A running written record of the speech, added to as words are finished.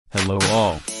Hello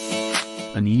all.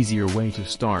 An easier way to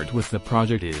start with the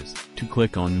project is to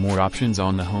click on More Options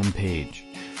on the home page,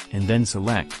 and then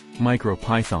select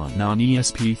MicroPython on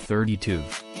ESP32.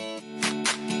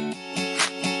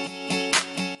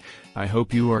 I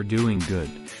hope you are doing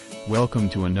good. Welcome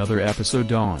to another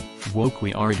episode on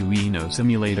Wokwi Arduino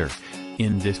Simulator.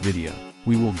 In this video,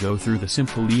 we will go through the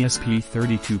simple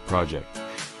ESP32 project,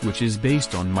 which is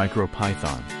based on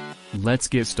MicroPython. Let's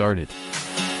get started.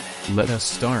 Let us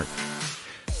start.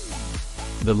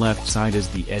 The left side is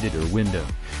the editor window.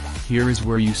 Here is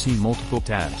where you see multiple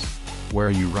tabs,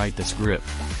 where you write the script.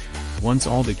 Once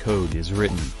all the code is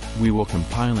written, we will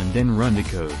compile and then run the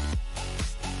code.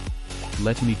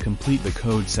 Let me complete the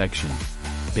code section.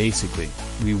 Basically,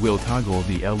 we will toggle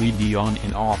the LED on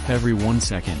and off every 1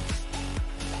 second.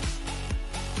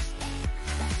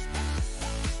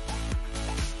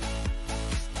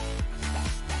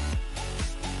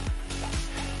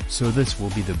 So this will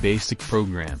be the basic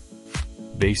program.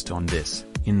 Based on this,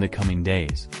 in the coming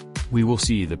days, we will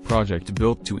see the project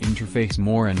built to interface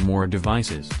more and more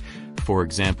devices, for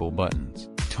example buttons,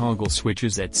 toggle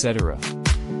switches, etc.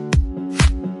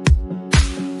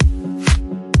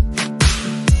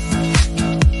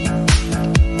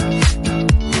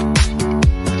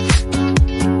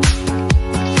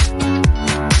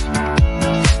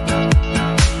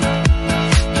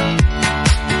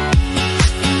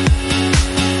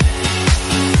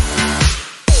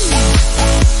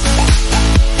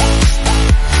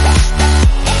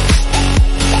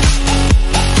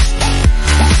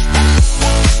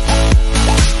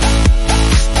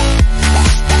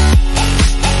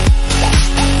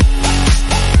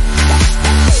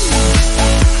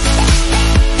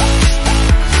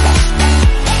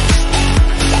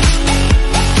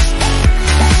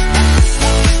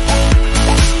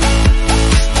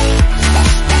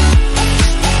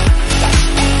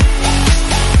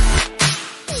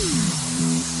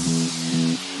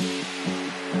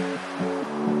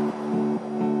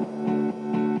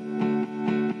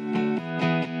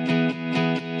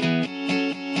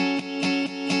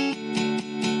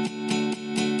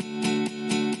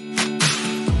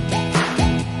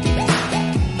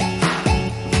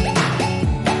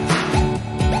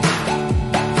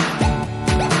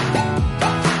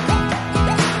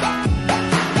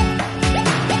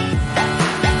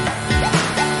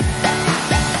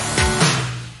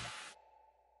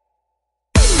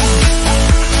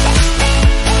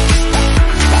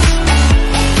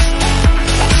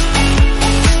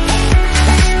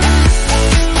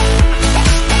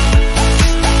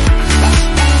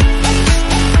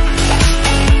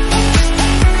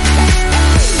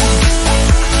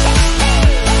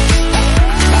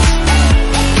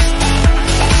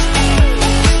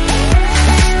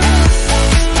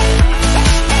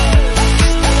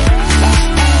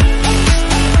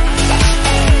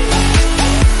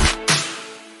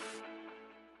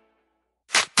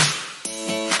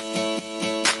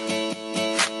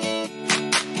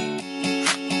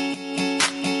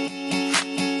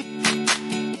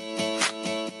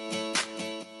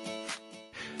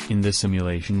 In the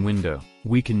simulation window,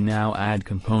 we can now add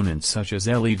components such as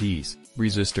LEDs,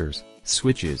 resistors,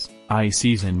 switches,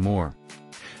 ICs and more.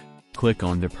 Click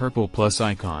on the purple plus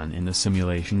icon in the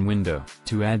simulation window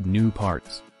to add new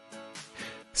parts.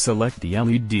 Select the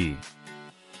LED.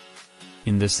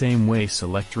 In the same way,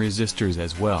 select resistors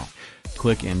as well.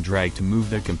 Click and drag to move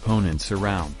the components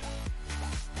around.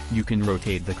 You can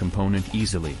rotate the component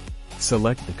easily.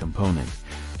 Select the component,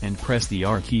 and press the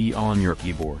R key on your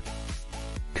keyboard.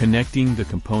 Connecting the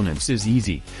components is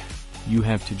easy. You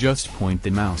have to just point the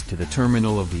mouse to the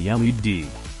terminal of the LED,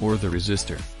 or the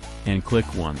resistor, and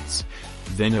click once.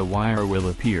 Then a wire will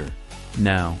appear.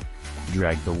 Now,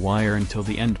 drag the wire until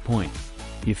the end point.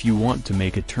 If you want to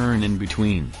make a turn in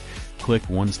between, click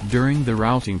once during the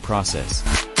routing process.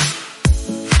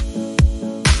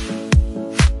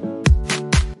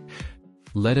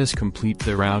 Let us complete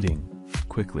the routing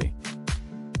quickly.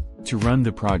 To run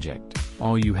the project,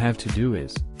 all you have to do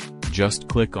is just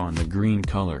click on the green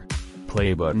color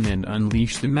play button and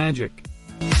unleash the magic.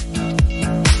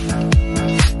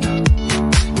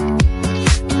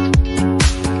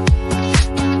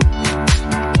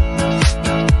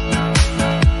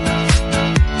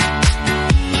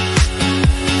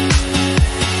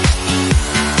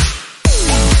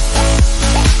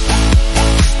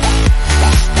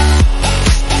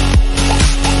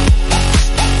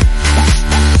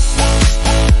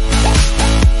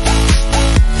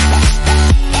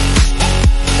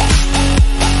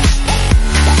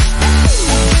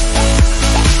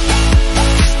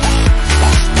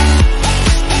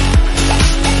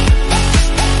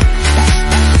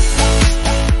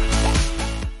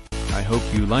 I hope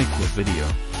you liked this video.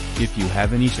 If you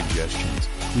have any suggestions,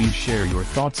 please share your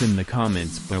thoughts in the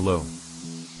comments below.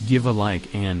 Give a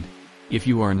like and, if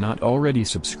you are not already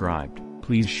subscribed,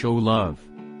 please show love.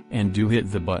 And do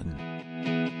hit the button.